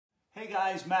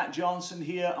Guys, Matt Johnson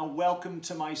here and welcome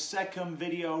to my second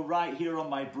video right here on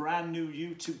my brand new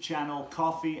YouTube channel,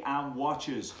 Coffee and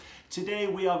Watches. Today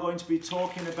we are going to be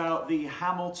talking about the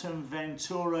Hamilton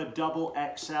Ventura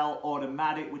XXL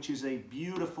Automatic, which is a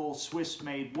beautiful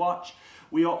Swiss-made watch.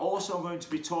 We are also going to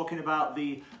be talking about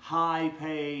the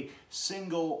high-pay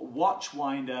single watch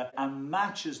winder and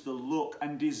matches the look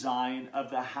and design of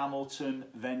the Hamilton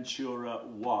Ventura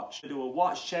watch. We're going to do a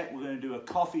watch check, we're going to do a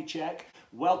coffee check.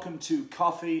 Welcome to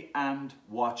Coffee and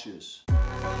Watches.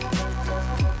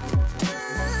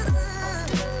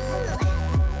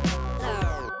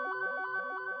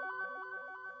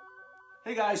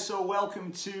 Hey guys, so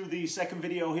welcome to the second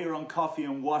video here on Coffee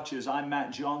and Watches. I'm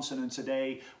Matt Johnson and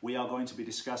today we are going to be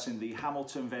discussing the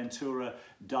Hamilton Ventura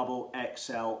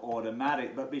XXL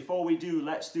Automatic. But before we do,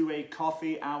 let's do a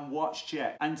coffee and watch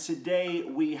check. And today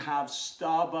we have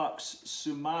Starbucks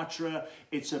Sumatra.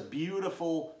 It's a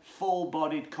beautiful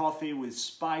full-bodied coffee with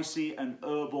spicy and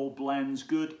herbal blends,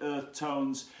 good earth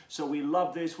tones. So we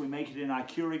love this, we make it in our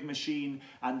Keurig machine,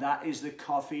 and that is the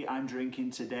coffee I'm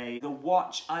drinking today. The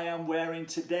watch I am wearing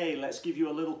today, let's give you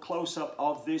a little close-up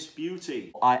of this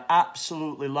beauty. I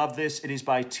absolutely love this. It is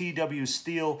by TW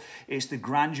Steel. It's the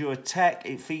Grandeur Tech.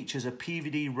 It features a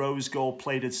PVD rose gold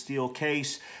plated steel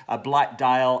case, a black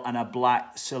dial, and a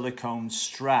black silicone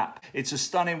strap. It's a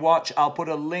stunning watch. I'll put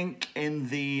a link in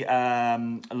the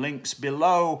links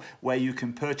below where you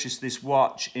can purchase this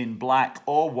watch in black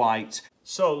or white.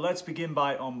 So let's begin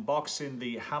by unboxing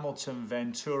the Hamilton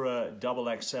Ventura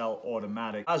XXL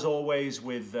Automatic. As always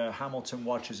with Hamilton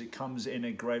watches, it comes in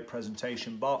a great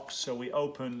presentation box. So we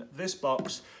open this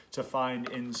box to find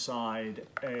inside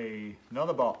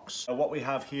another box. What we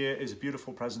have here is a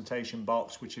beautiful presentation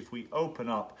box, which if we open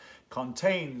up,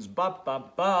 contains the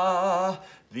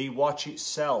watch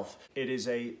itself. It is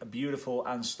a beautiful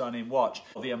and stunning watch.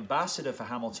 The ambassador for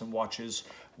Hamilton watches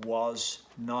was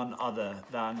none other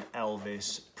than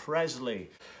Elvis Presley.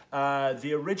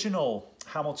 The original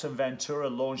Hamilton Ventura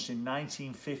launched in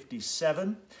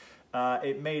 1957.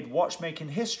 It made watchmaking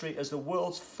history as the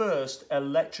world's first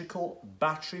electrical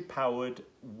battery-powered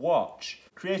watch.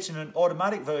 Creating an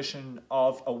automatic version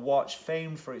of a watch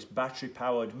famed for its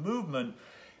battery-powered movement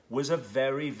was a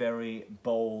very, very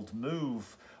bold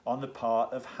move on the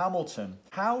part of Hamilton.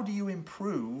 How do you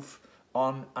improve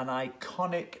on an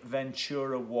iconic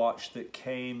Ventura watch that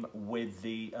came with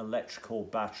the electrical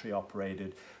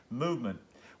battery-operated movement?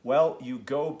 Well, you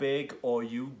go big or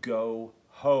you go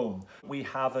home. We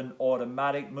have an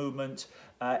automatic movement.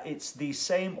 It's the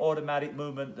same automatic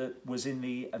movement that was in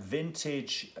the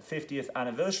vintage 50th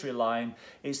anniversary line.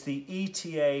 It's the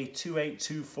ETA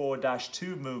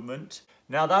 2824-2 movement.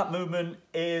 Now that movement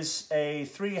is a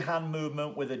three-hand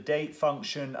movement with a date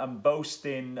function and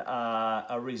boasting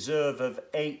a reserve of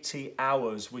 80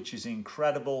 hours, which is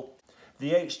incredible.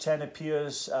 The H10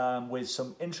 appears with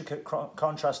some intricate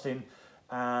contrasting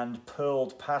and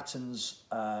pearled patterns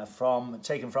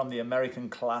taken from the American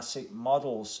classic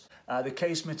models. The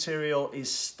case material is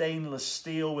stainless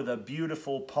steel with a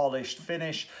beautiful polished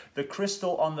finish. The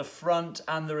crystal on the front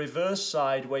and the reverse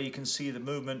side where you can see the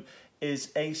movement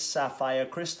is a sapphire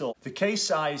crystal. The case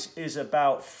size is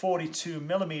about 42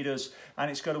 millimeters and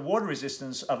it's got a water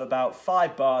resistance of about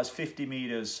 5 bars, 50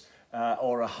 meters,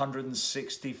 or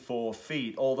 164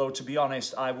 feet. Although to be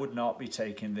honest, I would not be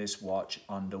taking this watch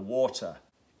underwater.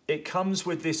 It comes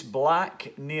with this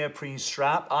black neoprene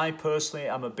strap. I personally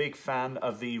am a big fan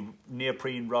of the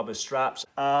neoprene rubber straps.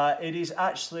 It is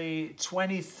actually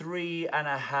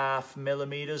 23.5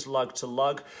 millimeters lug to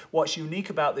lug. What's unique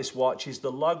about this watch is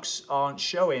the lugs aren't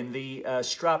showing. The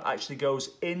strap actually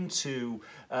goes into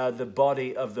the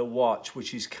body of the watch,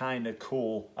 which is kind of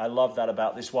cool. I love that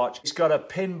about this watch. It's got a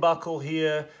pin buckle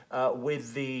here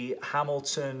with the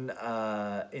Hamilton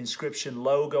inscription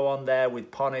logo on there with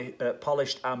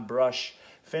polished and brush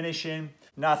finishing.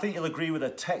 Now I think you'll agree with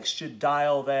a textured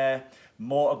dial there,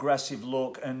 more aggressive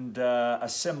look and a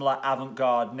similar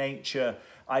avant-garde nature.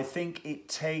 I think it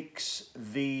takes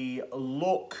the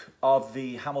look of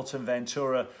the Hamilton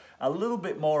Ventura a little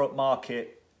bit more upmarket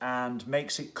and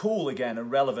makes it cool again and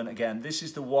relevant again. This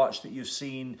is the watch that you've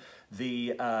seen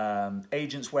the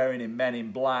agents wearing in Men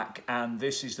in Black, and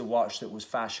this is the watch that was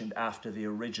fashioned after the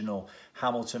original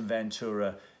Hamilton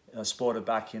Ventura sported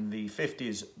back in the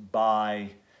 50s by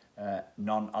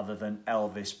none other than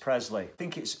Elvis Presley. I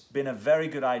think it's been a very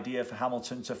good idea for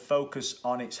Hamilton to focus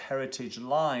on its heritage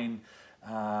line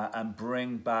and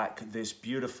bring back this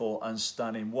beautiful and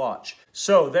stunning watch.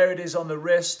 So there it is on the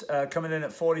wrist, coming in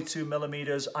at 42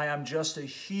 millimeters. I am just a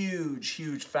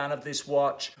huge fan of this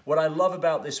watch. What I love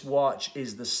about this watch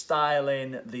is the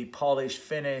styling, the polished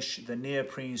finish, the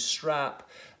neoprene strap,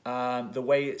 the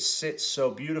way it sits so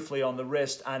beautifully on the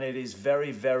wrist, and it is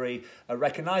very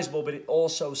recognizable, but it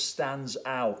also stands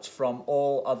out from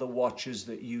all other watches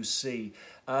that you see.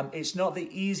 It's not the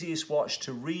easiest watch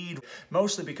to read,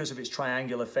 mostly because of its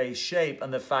triangular face shape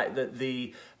and the fact that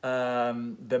the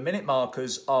minute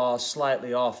markers are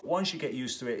slightly off. Once you get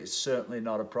used to it, it's certainly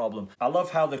not a problem. I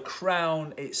love how the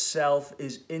crown itself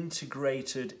is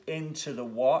integrated into the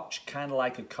watch, kind of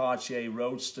like a Cartier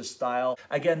Roadster style.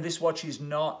 Again, this watch is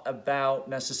not about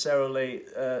necessarily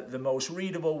the most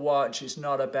readable watch. It's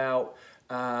not about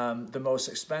the most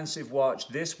expensive watch.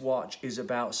 This watch is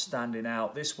about standing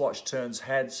out. This watch turns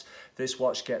heads. This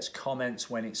watch gets comments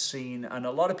when it's seen, and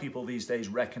a lot of people these days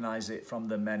recognize it from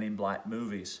the Men in Black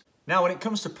movies. Now, when it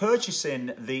comes to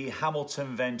purchasing the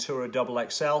Hamilton Ventura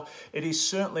XXL, it is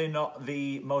certainly not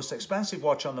the most expensive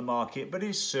watch on the market, but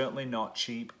it's certainly not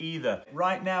cheap either.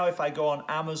 Right now, if I go on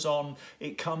Amazon,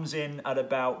 it comes in at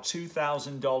about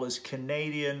 $2,000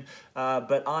 Canadian,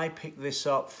 but I picked this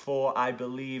up for, I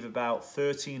believe, about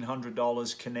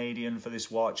 $1,300 Canadian for this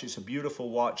watch. It's a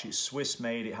beautiful watch. It's Swiss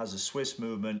made. It has a Swiss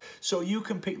movement. So you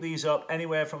can pick these up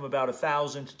anywhere from about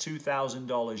 $1,000 to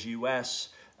 $2,000 US.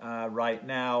 Right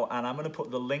now, and I'm going to put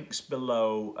the links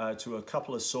below to a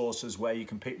couple of sources where you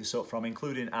can pick this up from,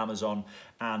 including Amazon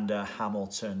and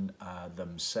Hamilton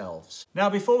themselves. Now,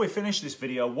 before we finish this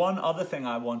video, one other thing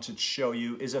I wanted to show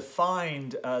you is a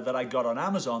find that I got on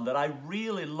Amazon that I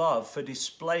really love for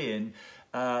displaying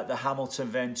the Hamilton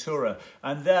Ventura,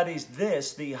 and that is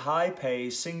this, the high-pay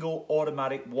single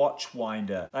automatic watch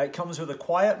winder. It comes with a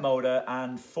quiet motor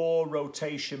and 4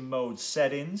 rotation mode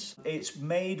settings. It's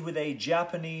made with a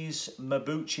Japanese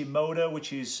Mabuchi motor,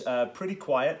 which is pretty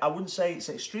quiet. I wouldn't say it's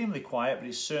extremely quiet, but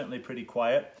it's certainly pretty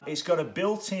quiet. It's got a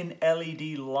built-in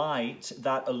LED light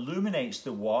that illuminates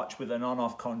the watch with an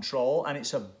on-off control, and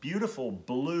it's a beautiful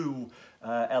blue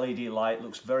LED light.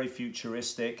 Looks very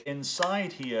futuristic.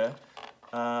 Inside here,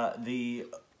 the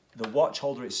watch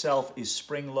holder itself is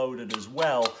spring loaded as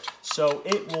well, so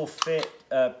it will fit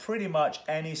pretty much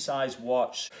any size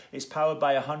watch. It's powered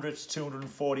by a 100 to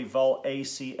 240 volt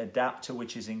AC adapter,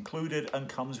 which is included and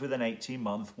comes with an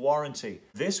 18-month warranty.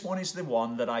 This one is the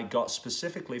one that I got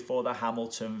specifically for the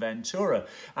Hamilton Ventura,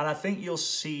 and I think you'll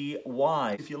see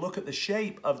why. If you look at the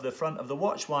shape of the front of the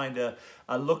watch winder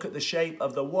and look at the shape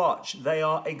of the watch, they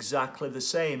are exactly the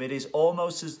same. It is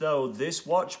almost as though this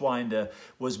watch winder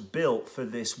was built for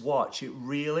this watch. It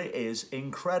really is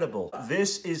incredible.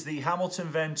 This is the Hamilton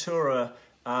Ventura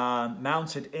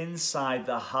mounted inside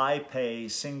the high-pay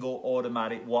single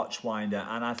automatic watch winder,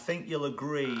 and I think you'll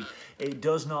agree it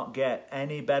does not get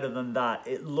any better than that.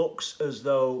 It looks as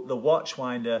though the watch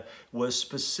winder was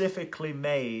specifically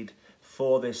made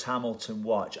for this Hamilton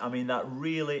watch. I mean, that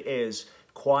really is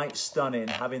quite stunning,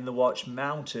 having the watch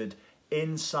mounted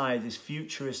inside this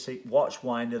futuristic watch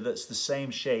winder that's the same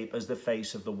shape as the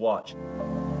face of the watch.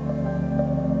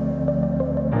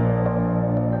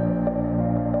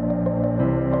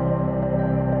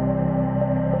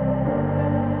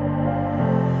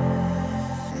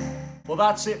 Well,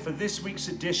 that's it for this week's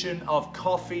edition of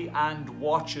Coffee and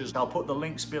Watches. I'll put the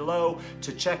links below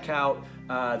to check out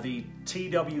the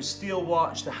TW Steel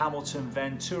watch, the Hamilton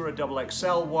Ventura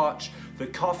XXL watch, the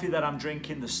coffee that I'm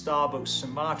drinking, the Starbucks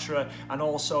Sumatra, and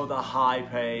also the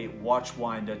high-pay watch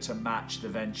winder to match the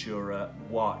Ventura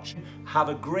watch. Have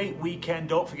a great weekend.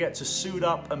 Don't forget to suit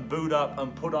up and boot up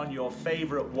and put on your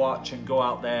favorite watch and go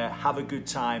out there, have a good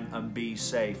time and be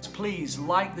safe. Please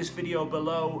like this video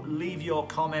below, leave your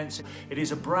comments. It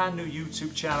is a brand new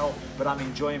YouTube channel, but I'm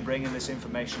enjoying bringing this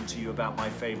information to you about my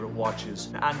favorite watches.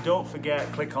 And don't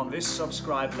forget, click on this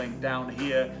subscribe link down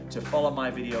here to follow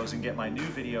my videos and get my new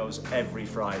videos every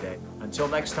Friday. Until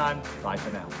next time, bye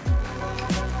for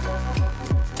now.